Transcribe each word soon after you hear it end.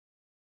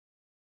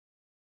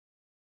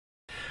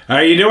How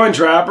you doing,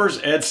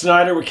 trappers? Ed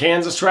Schneider with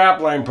Kansas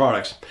Trapline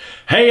Products.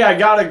 Hey, I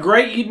got a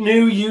great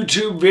new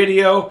YouTube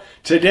video.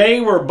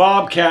 Today we're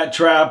bobcat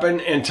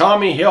trapping and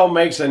Tommy Hill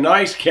makes a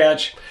nice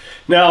catch.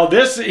 Now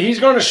he's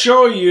going to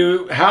show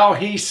you how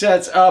he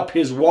sets up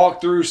his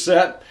walkthrough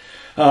set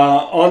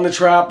on the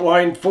trap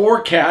line for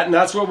cat, and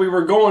that's what we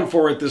were going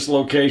for at this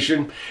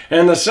location.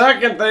 And the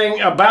second thing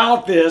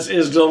about this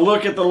is to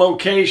look at the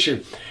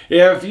location.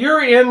 If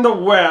you're in the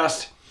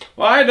West,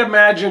 well, I'd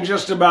imagine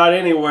just about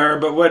anywhere,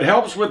 but what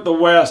helps with the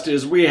West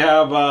is we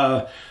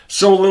have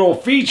so little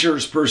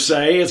features per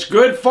se. It's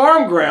good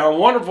farm ground,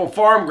 wonderful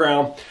farm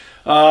ground,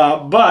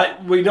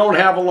 but we don't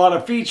have a lot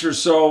of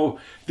features. So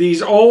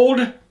these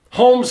old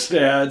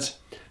homesteads,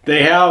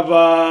 they have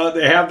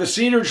the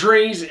cedar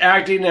trees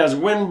acting as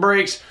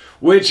windbreaks,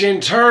 which in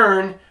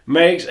turn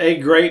makes a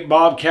great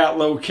bobcat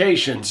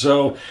location.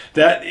 So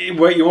that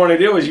what you want to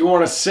do is you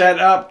want to set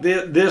up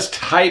this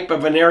type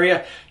of an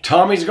area.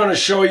 Tommy's going to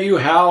show you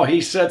how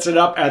he sets it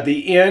up at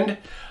the end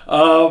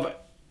of,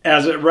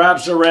 as it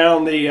wraps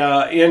around the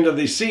end of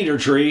the cedar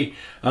tree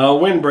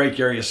windbreak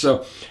area.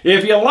 So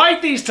if you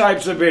like these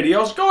types of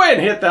videos, go ahead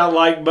and hit that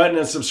like button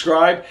and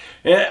subscribe.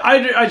 And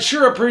I'd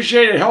sure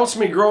appreciate it. It helps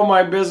me grow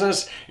my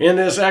business in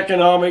this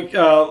economic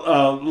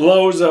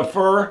lows of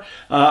fur.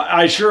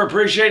 I sure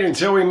appreciate it.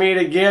 Until we meet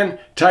again,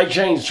 tight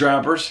chains,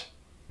 trappers.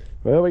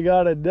 Well, we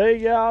got a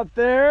dig out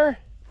there.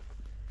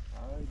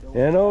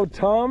 And old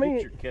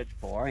Tommy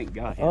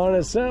on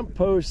a scent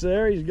post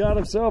there, he's got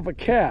himself a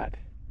cat.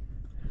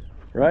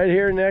 Right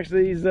here next to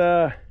these,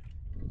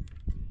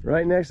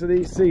 right next to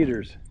these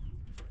cedars.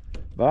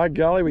 By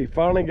golly, we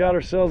finally got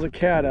ourselves a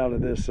cat out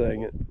of this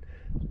thing.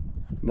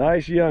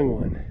 Nice young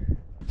one.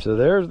 So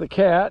there's the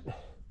cat.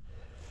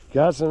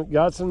 Got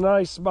some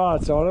nice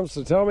spots on him.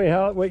 So tell me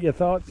what you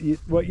thought,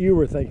 what you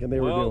were thinking they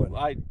were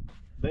doing.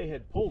 They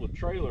had pulled a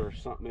trailer or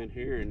something in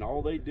here, and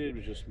all they did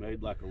was just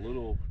made like a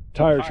little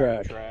tire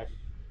track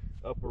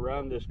up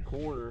around this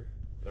corner.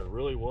 There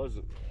really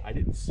wasn't, I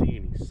didn't see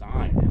any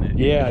sign in it.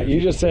 Yeah,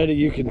 you just said that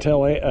you can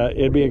tell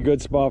it'd be a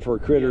good spot for a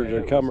critter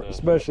to come,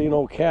 especially an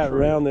old cat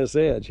around this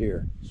edge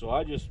here. So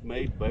I just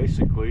made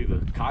basically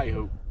the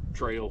coyote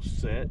trail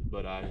set,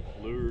 but I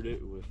lured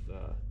it with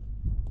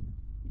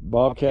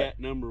Bobcat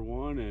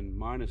 #1 and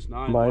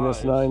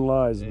 -9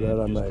 lies that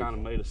I made. Just kind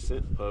of made a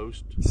scent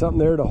post. Something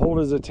there to hold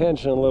his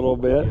attention a little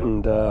bit,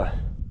 and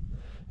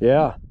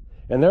yeah,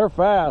 and they're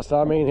fast.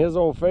 I mean, his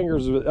old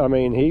fingers, I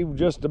mean, he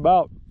just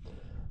about.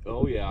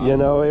 Oh yeah. You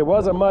know, it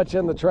wasn't much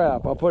in the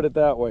trap. I'll put it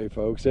that way,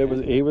 folks.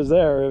 He was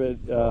there.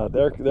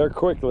 They're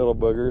quick little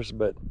boogers,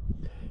 but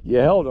you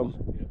held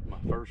them. My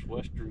first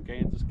Western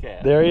Kansas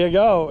cat. There you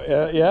go.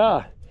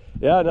 Yeah.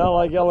 Not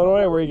like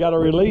Illinois where you got to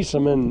release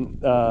them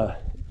and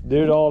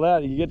do all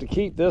that. You get to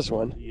keep this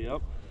one.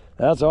 Yep.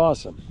 That's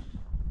awesome.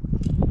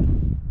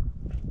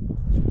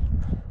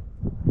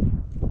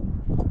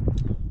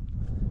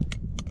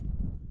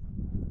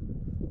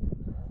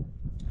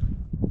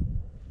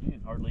 You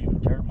didn't hardly even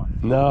turn my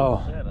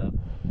setup.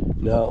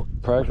 No,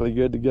 practically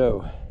good to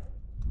go.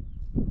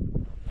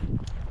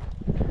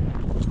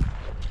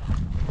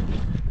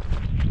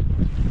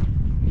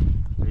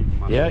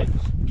 Yeah,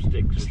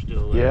 sticks are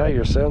still there. Yeah,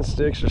 your scent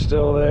sticks are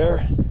still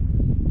there.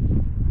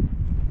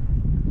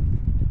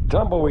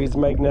 Tumbleweeds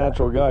make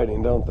natural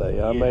guiding, don't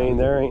they? I mean,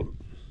 there ain't.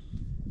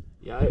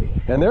 Yeah.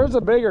 And there's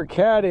a bigger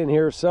cat in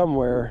here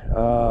somewhere,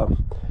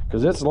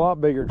 because it's a lot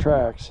bigger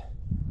tracks.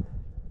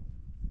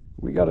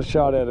 We got a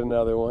shot at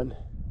another one.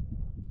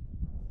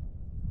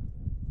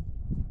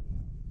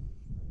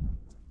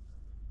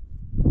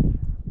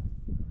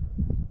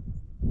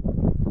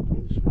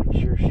 Just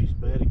make sure she's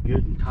bedded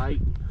good and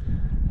tight.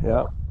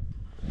 Yeah.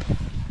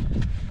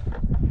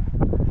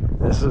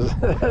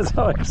 That's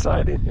how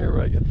exciting here,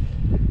 Reagan.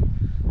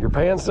 Your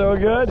pan so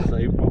good?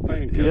 Saved my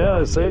pan.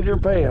 Yeah, saved your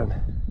pan.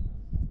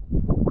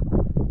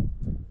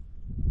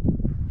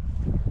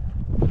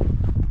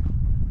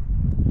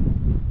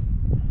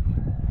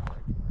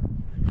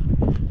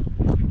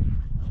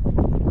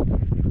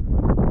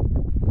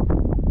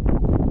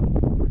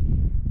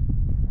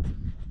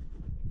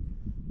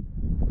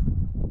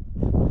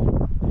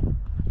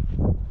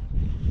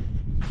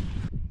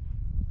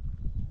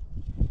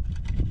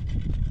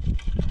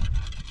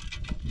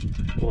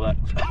 Well,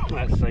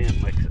 that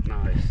sand makes it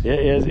nice.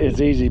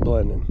 It's easy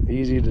blending,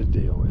 easy to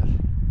deal with.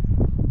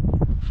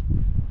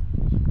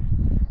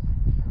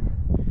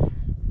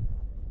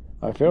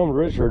 I filmed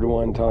Richard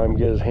one time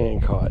get his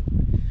hand caught.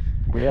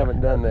 We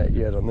haven't done that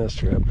yet on this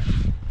trip.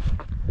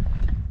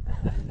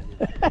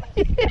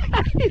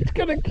 Yeah, he's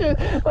gonna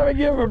let me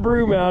give him a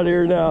broom out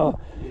here now.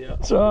 Yeah.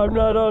 So I'm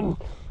not on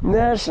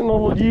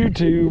national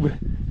YouTube.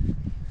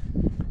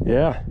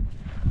 Yeah,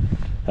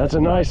 that's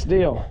a nice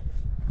deal.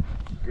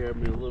 Grab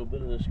me a little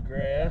bit of this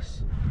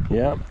grass.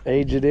 Yeah,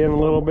 age it in a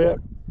little bit.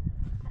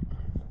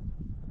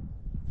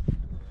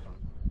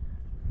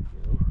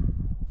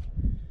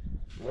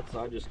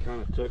 I just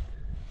kind of took,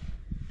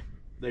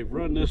 they've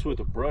run this with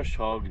a brush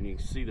hog, and you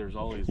can see there's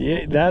all these.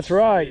 Yeah, that's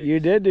right. You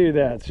did do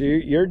that. So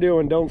you're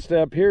doing don't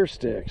step here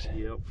sticks.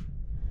 Yep.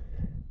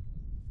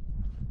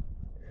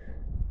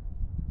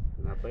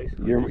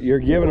 basically. You're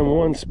giving them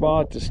one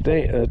spot to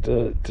stay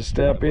to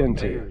step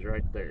into.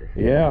 Right there.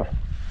 Yeah.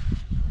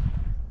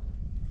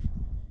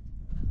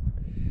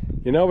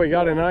 You know, we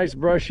got a nice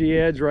brushy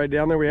edge right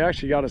down there. We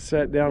actually got a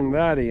set down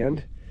that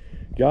end.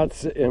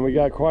 And we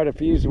got quite a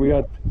few. So we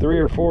got 3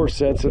 or 4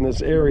 sets in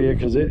this area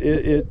because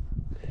it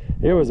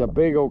was a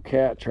big old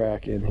cat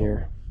track in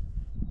here.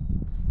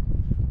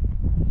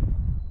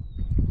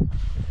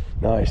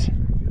 Nice.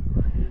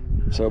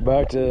 So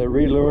back to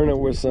reluring it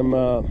with some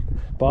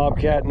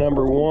Bobcat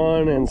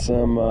 #1 and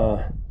some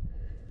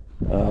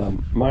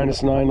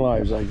 -9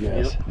 lives, I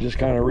guess. Yep. Just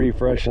kind of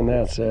refreshing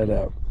that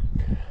setup.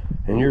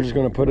 And you're just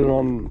going to put it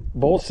on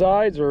both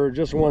sides or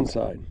just one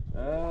side?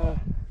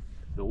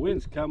 The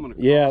wind's coming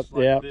across. Yeah,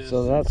 like yeah. this.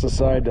 So that's the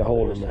side to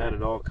hold Just them. had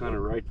it all kind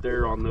of right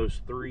there on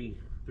those three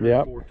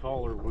Yep. or 4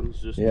 taller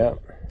ones. Just Yeah.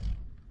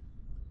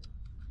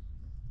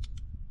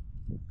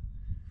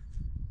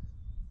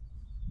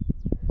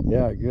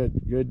 Yeah,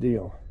 good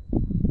deal.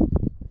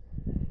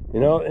 You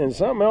know, and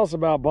something else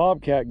about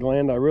Bobcat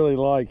Gland I really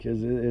like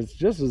is it's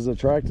just as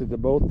attracted to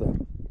both the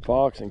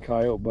fox and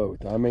coyote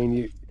both. I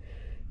mean,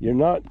 you're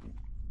not,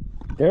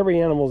 every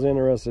animal's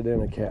interested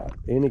in a cat,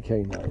 any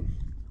canine.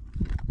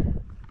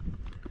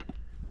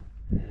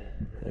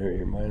 There,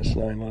 your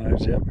 -9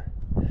 lives, yep.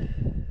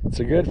 It's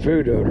a good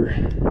food odor.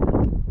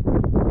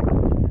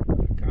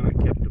 kind of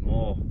kept them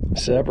all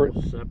Separate.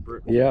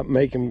 Yeah,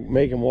 make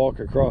him walk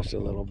across a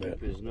little bit.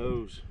 Keep his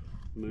nose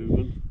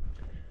moving.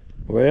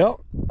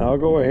 Well, I'll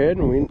go ahead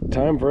and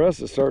time for us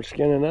to start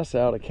skinning us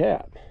out a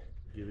cat.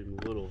 Give him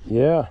a little,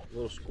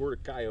 little squirt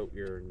of coyote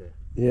urine there.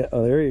 Yeah,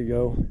 oh, there you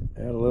go.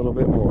 Add a little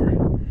bit more.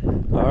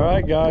 All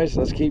right, guys,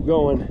 let's keep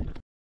going.